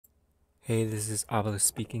Hey, this is Avala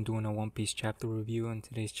speaking, doing a One Piece chapter review, and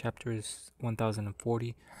today's chapter is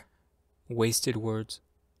 1040, Wasted Words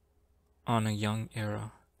on a Young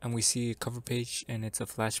Era. And we see a cover page, and it's a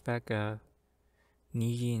flashback,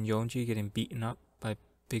 Niji and Yonji getting beaten up by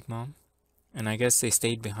Big Mom. And I guess they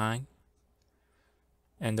stayed behind,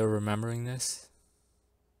 and they're remembering this.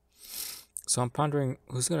 So I'm pondering,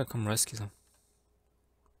 who's gonna come rescue them?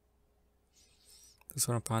 That's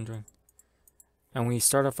what I'm pondering. And we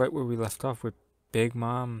start off right where we left off, with Big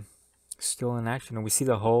Mom still in action, and we see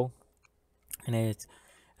the hole, and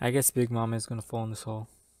I guess Big Mom is gonna fall in this hole.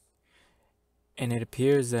 And it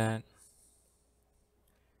appears that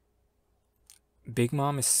Big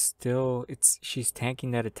Mom is still she's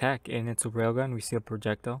tanking that attack, and it's a railgun. We see a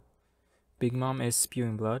projectile. Big Mom is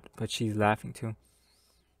spewing blood, but she's laughing too.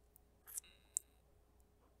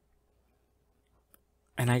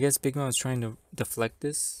 And I guess Big Mom is trying to deflect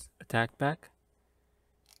this attack back.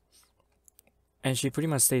 And she pretty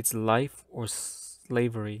much states life or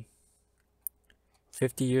slavery.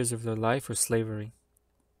 50 years of their life or slavery.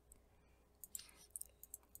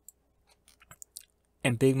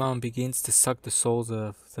 And Big Mom begins to suck the souls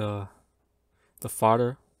of the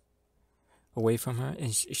fodder away from her,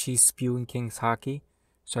 and she's spewing King's Haki.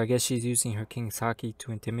 So I guess she's using her King's Haki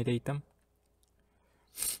to intimidate them.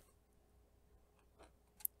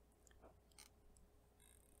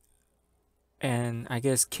 And I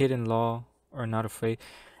guess Kid and Law are not afraid.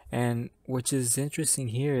 And which is interesting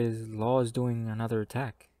here is Law is doing another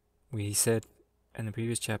attack. We said in the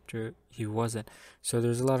previous chapter he wasn't. So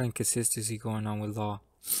there's a lot of inconsistency going on with Law.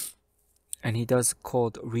 And he does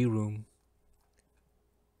called Reroom.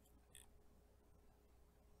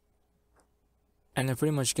 And they're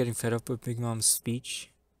pretty much getting fed up with Big Mom's speech.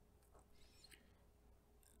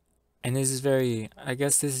 And this is very, I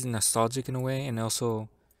guess this is nostalgic in a way, and also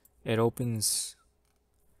it opens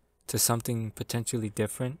to something potentially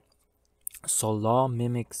different. So Law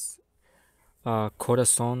mimics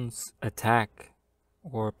Corazon's attack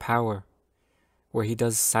or power, where he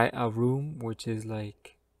does a room, which is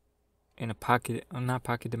like in a pocket, not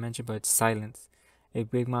pocket dimension, but silence. A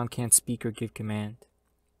Big Mom can't speak or give command,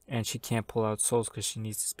 and she can't pull out souls because she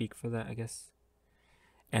needs to speak for that, I guess.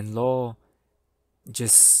 And Law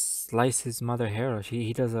just slices Mother Hera.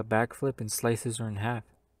 He does a backflip and slices her in half.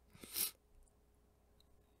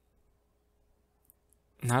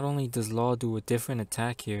 Not only does Law do a different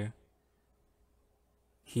attack here,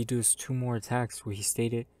 he does two more attacks where he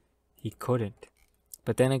stated he couldn't.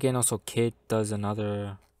 But then again, also Kid does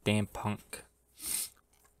another damn punk.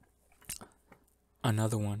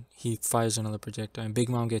 Another one. He fires another projectile, and Big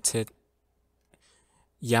Mom gets hit.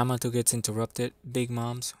 Yamato gets interrupted. Big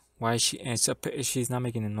Mom's. Why is she? And she's not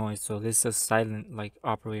making a noise, so this is a silent like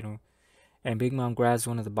operator. And Big Mom grabs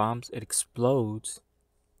one of the bombs. It explodes.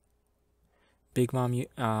 Big Mom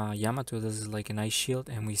Yamato does like an ice shield,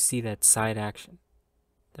 and we see that side action,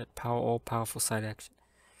 that all powerful side action.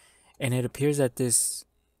 And it appears that this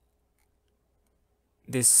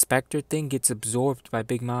specter thing gets absorbed by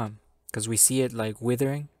Big Mom, because we see it like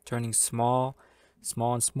withering, turning small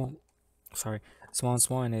and small. Small and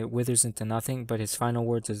small, and it withers into nothing. But his final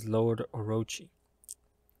words is Lord Orochi.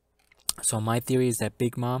 So my theory is that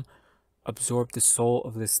Big Mom absorbed the soul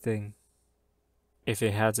of this thing, if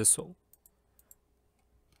it has a soul.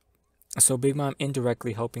 So Big Mom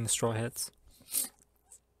indirectly helping the Straw Hats.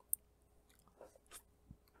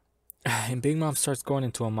 And Big Mom starts going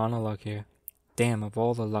into a monologue here. Damn, of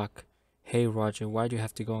all the luck. Hey Roger, why do you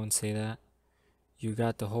have to go and say that? You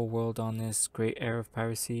got the whole world on this great era of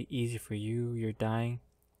piracy. Easy for you, you're dying.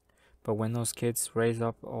 But when those kids raise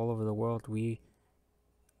up all over the world, we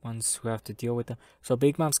ones who have to deal with them. So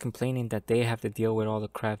Big Mom's complaining that they have to deal with all the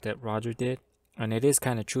crap that Roger did. And it is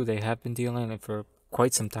kind of true, they have been dealing with it for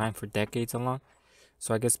quite some time, for decades along.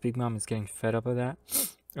 So I guess Big Mom is getting fed up of that.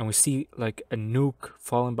 And we see like a nuke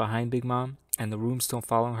falling behind Big Mom, and the room still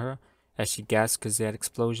following her as she gasps because that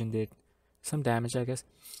explosion did some damage, I guess.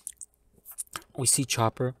 We see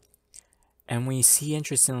Chopper, and we see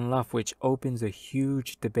interesting enough, which opens a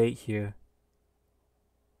huge debate here.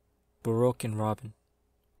 Baroque and Robin.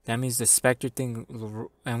 That means the Spectre thing,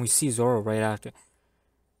 and we see Zoro right after.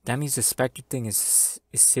 That means the Spectre thing is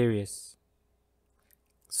serious.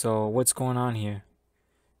 So what's going on here?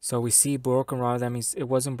 So we see Baroque and Robin. That means it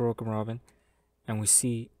wasn't Baroque and Robin. And we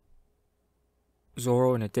see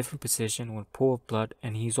Zoro in a different position with a pool of blood,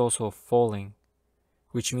 and he's also falling,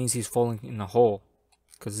 which means he's falling in the hole,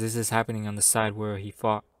 because this is happening on the side where he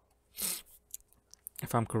fought,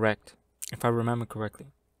 if I'm correct, if I remember correctly.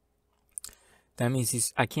 That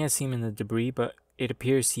means I can't see him in the debris, but it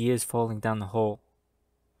appears he is falling down the hole.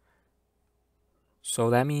 So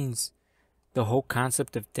that means the whole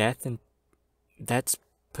concept of death, and that's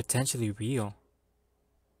potentially real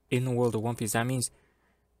in the world of One Piece. That means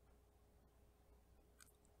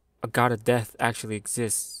a god of death actually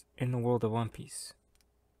exists in the world of One Piece.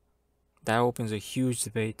 That opens a huge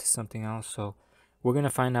debate to something else. So we're gonna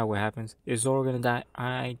find out what happens. Is Zoro gonna die?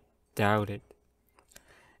 I doubt it.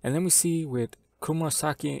 And then we see with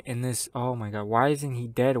Kurosaki in this. Oh my god, why isn't he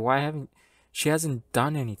dead? Why haven't she hasn't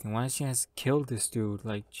done anything? Why she has killed this dude?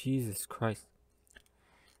 Like, Jesus Christ.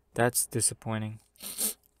 That's disappointing.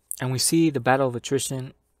 And we see the battle of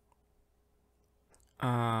attrition.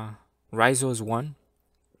 Raizo has won.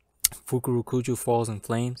 Fukurokuju falls in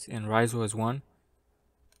flames, and Raizo has won.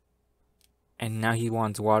 And now he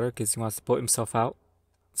wants water because he wants to put himself out.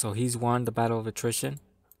 So he's won the battle of attrition.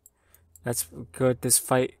 That's good. This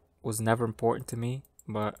fight was never important to me,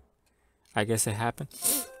 but I guess it happened.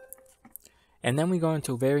 And then we go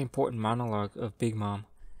into a very important monologue of Big Mom.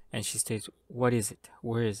 And she states, "What is it?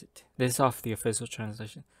 Where is it?" This is off the official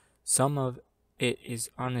translation. "Some of it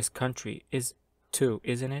is on this country, is too,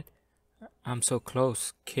 isn't it? I'm so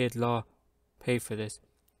close. Kid Law, pay for this.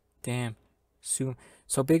 Damn. Soon."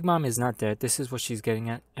 So Big Mom is not dead. This is what she's getting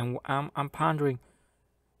at. And I'm pondering,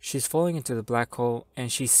 she's falling into the black hole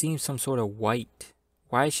and she seems some sort of white.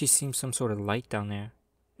 Why does she seem some sort of light down there?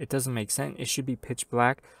 It doesn't make sense. It should be pitch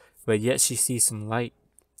black, but yet she sees some light.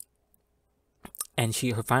 And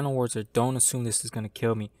her final words are, "Don't assume this is gonna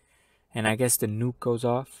kill me." And I guess the nuke goes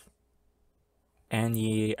off. And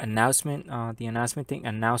the announcement thing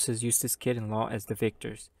announces Eustace Kid and Law as the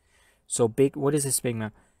victors. So what is this, Big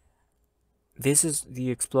Mom? This is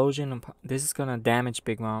the explosion. This is gonna damage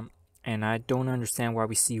Big Mom, and I don't understand why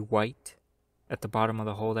we see white at the bottom of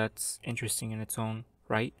the hole. That's interesting in its own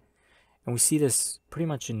right. And we see this pretty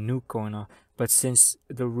much a nuke going off. But since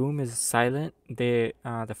the room is silent, the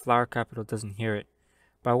Flower Capital doesn't hear it.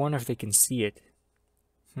 But I wonder if they can see it.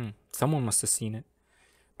 Someone must have seen it.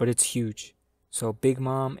 But it's huge. So Big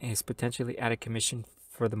Mom is potentially out of commission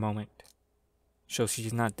for the moment. So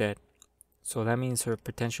she's not dead. So that means her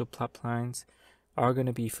potential plot lines are going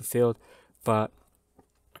to be fulfilled. But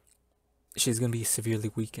she's going to be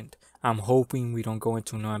severely weakened. I'm hoping we don't go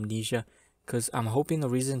into no amnesia. Because I'm hoping the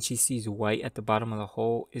reason she sees white at the bottom of the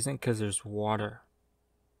hole isn't because there's water.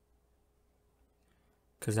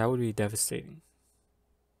 Because that would be devastating.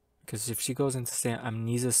 Because if she goes into say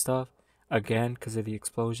amnesia stuff again because of the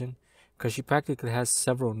explosion, because she practically has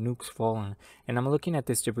several nukes falling. And I'm looking at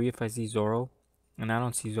this debris if I see Zoro, and I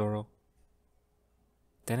don't see Zoro.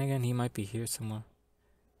 Then again, he might be here somewhere.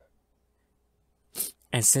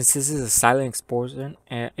 And since this is a silent explosion,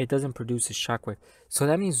 it doesn't produce a shockwave. So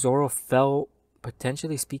that means Zoro fell,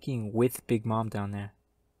 potentially speaking, with Big Mom down there.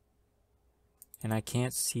 And I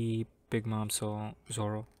can't see Big Mom, so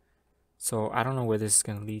Zoro. So I don't know where this is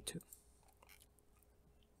going to lead to.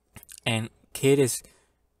 And Kid is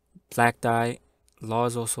black dye. Law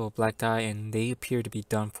is also a black dye, and they appear to be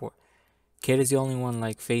done for. Kid is the only one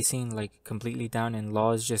like facing like completely down, and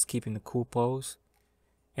Law is just keeping the cool pose.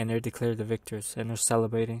 And they're declared the victors, and they're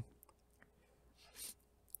celebrating.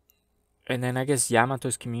 And then I guess Yamato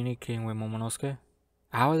is communicating with Momonosuke.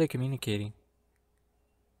 How are they communicating?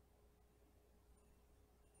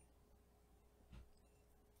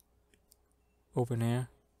 Open air.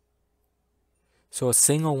 So a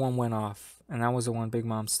single one went off, and that was the one Big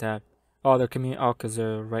Mom stabbed. Oh, they're because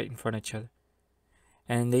they're right in front of each other.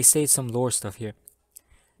 And they state some lore stuff here.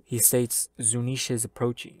 He states Zunisha is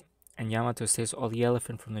approaching, and Yamato says, "Oh, the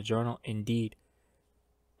elephant from the journal, indeed,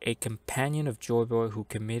 a companion of Joy Boy who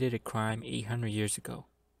committed a crime 800 years ago."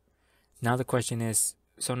 Now the question is,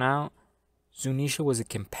 so now Zunisha was a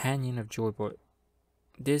companion of Joy Boy.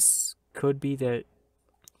 This could be that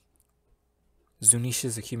Zunisha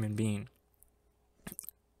is a human being.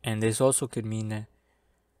 And this also could mean that,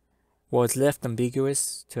 well, it's left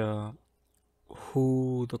ambiguous to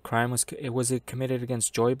who the crime was. Was it committed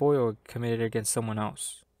against Joy Boy or committed against someone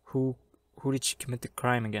else? Who did she commit the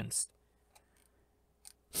crime against?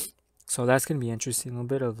 So that's going to be interesting. A little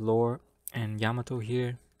bit of lore. And Yamato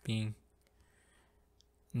here being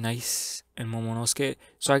nice. And Momonosuke.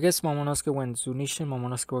 So I guess Momonosuke, when Zunisha and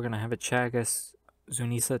Momonosuke were going to have a chat, I guess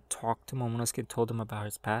Zunisha talked to Momonosuke and told him about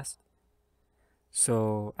his past.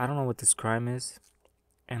 So I don't know what this crime is.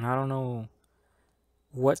 And I don't know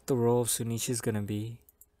what the role of Zunisha is going to be.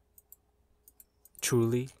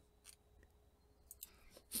 Truly.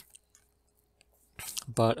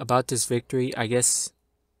 But about this victory, I guess,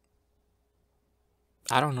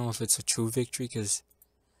 I don't know if it's a true victory because,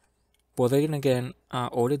 well, then again,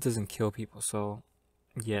 Oda doesn't kill people, so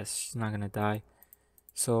yes, she's not gonna die.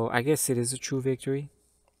 So I guess it is a true victory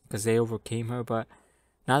because they overcame her, but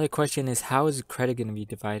Now the question is, how is credit going to be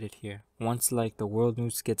divided here? Once like the world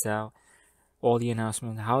news gets out, all the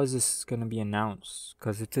announcements, how is this going to be announced?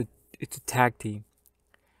 Because it's a tag team,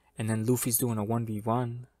 and then Luffy's doing a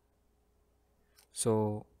 1v1,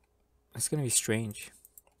 so it's going to be strange.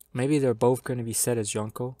 Maybe they're both going to be set as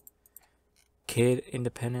Yonko. Kid,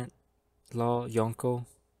 Independent, Law, Yonko,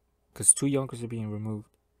 because 2 Yonkos are being removed.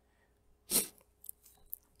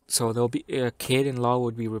 So there'll be Kid and Law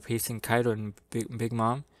would be replacing Kaido and Big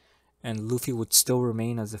Mom, and Luffy would still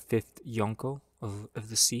remain as the 5th Yonko of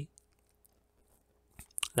the sea.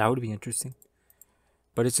 That would be interesting.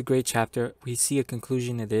 But it's a great chapter. We see a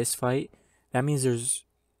conclusion to this fight. That means there's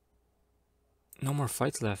no more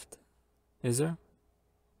fights left. Is there?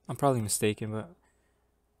 I'm probably mistaken, but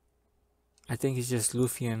I think it's just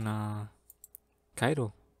Luffy and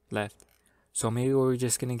Kaido left. So maybe we're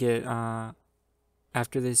just gonna get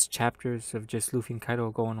after this chapters of just Luffy and Kaido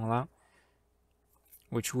going all out,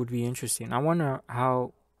 which would be interesting. I wonder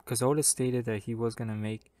how, because Oda stated that he was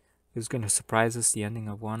gonna surprise us the ending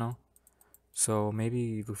of Wano. So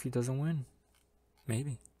maybe Luffy doesn't win.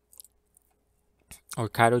 Maybe. Or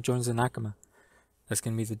Kaido joins the Nakama. That's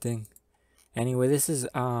gonna be the thing. Anyway, this is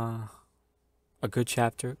a good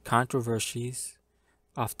chapter. Controversies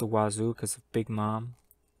off the wazoo because of Big Mom.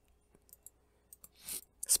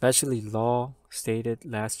 Especially Law stated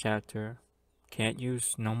last chapter. Can't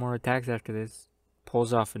use no more attacks after this.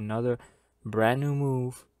 Pulls off another brand new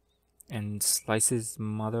move and slices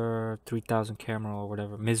Mother 3000 camera or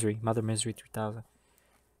whatever. Mother Misery 3000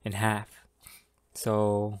 in half.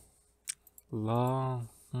 So Law,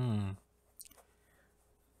 a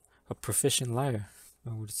proficient liar,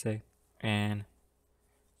 I would say. And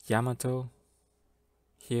Yamato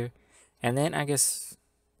here. And then I guess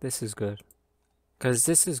this is good. Because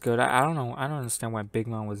this is good. I don't know. I don't understand why Big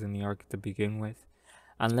Mom was in the arc to begin with.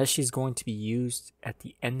 Unless she's going to be used at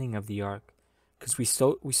the ending of the arc. Because we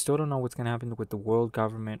still don't know what's going to happen with the world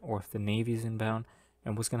government or if the Navy's inbound.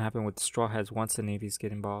 And what's going to happen with the Straw Hats once the Navy's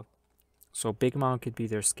get involved. So Big Mom could be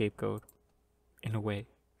their scapegoat. In a way.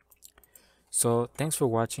 So thanks for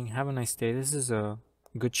watching. Have a nice day. This is a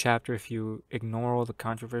good chapter if you ignore all the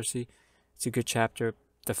controversy. It's a good chapter.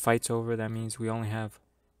 The fight's over. That means we only have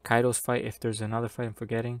Kaido's fight. If there's another fight, I'm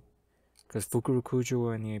forgetting. Because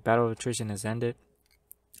Fukurokuju and the Battle of Attrition has ended.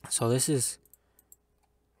 So this is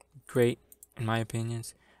great in my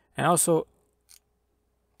opinions. And also,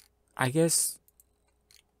 I guess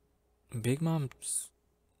Big Mom's,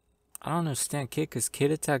 I don't understand Kid, because Kid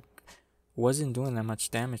Attack wasn't doing that much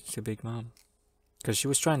damage to Big Mom. Because she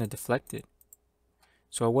was trying to deflect it.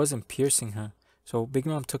 So it wasn't piercing her. So Big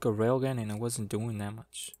Mom took a railgun and it wasn't doing that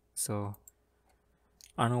much. So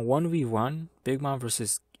on a 1v1, Big Mom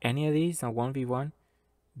versus any of these on 1v1,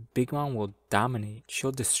 Big Mom will dominate.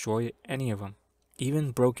 She'll destroy any of them.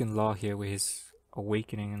 Even Broken Law here with his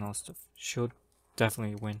awakening and all stuff. She'll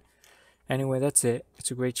definitely win. Anyway, that's it.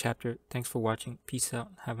 It's a great chapter. Thanks for watching. Peace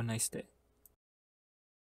out. Have a nice day.